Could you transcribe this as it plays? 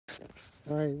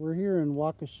All right, we're here in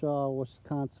Waukesha,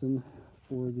 Wisconsin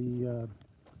for the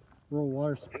Rural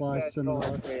Water Supply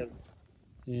Seminar.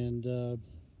 And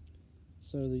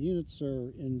so the units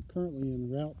are currently en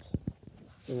route.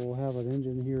 So we'll have an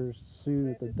engine here soon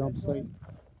at the dump site.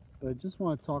 But I just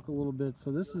want to talk a little bit.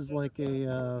 So this is like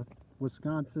a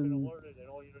Wisconsin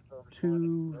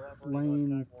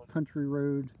 2-lane country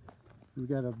road. We've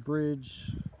got a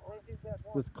bridge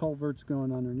with culverts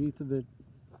going underneath of it.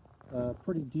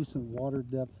 Pretty decent water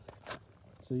depth.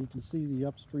 So you can see the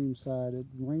upstream side. It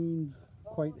rained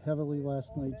quite heavily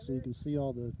last night, so you can see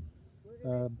all the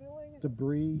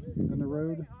debris in the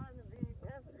road.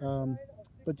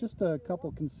 But just a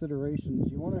couple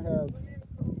considerations. You want to have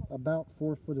about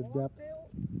 4 foot of depth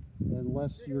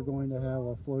unless you're going to have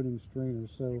a floating strainer.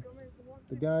 So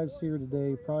the guys here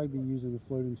today probably be using a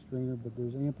floating strainer, but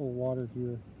there's ample water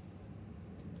here.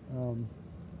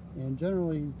 And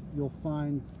generally you'll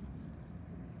find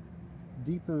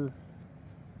deeper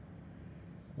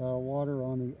water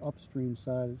on the upstream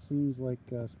side. It seems like,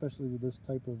 especially with this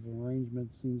type of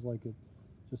arrangement, seems like it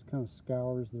just kind of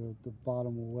scours the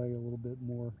bottom away a little bit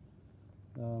more.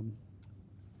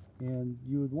 And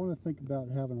you would want to think about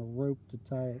having a rope to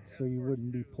tie it so you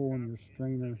wouldn't be pulling your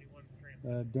strainer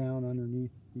down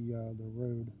underneath the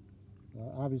road.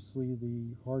 Obviously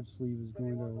the hard sleeve is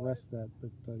going to arrest that,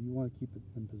 but you want to keep it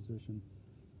in position.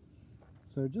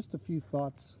 So just a few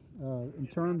thoughts. In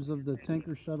terms of the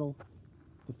tanker shuttle,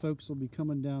 the folks will be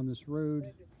coming down this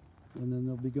road and then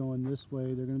they'll be going this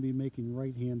way. They're going to be making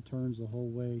right-hand turns the whole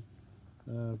way.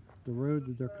 The road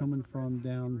that they're coming from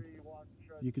down,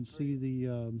 you can see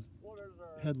the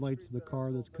headlights of the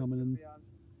car that's coming in,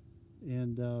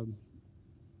 and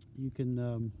you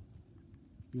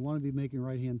want to be making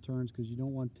right-hand turns because you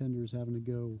don't want tenders having to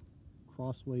go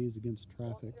crossways against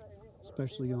traffic,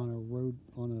 especially on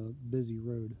a busy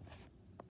road.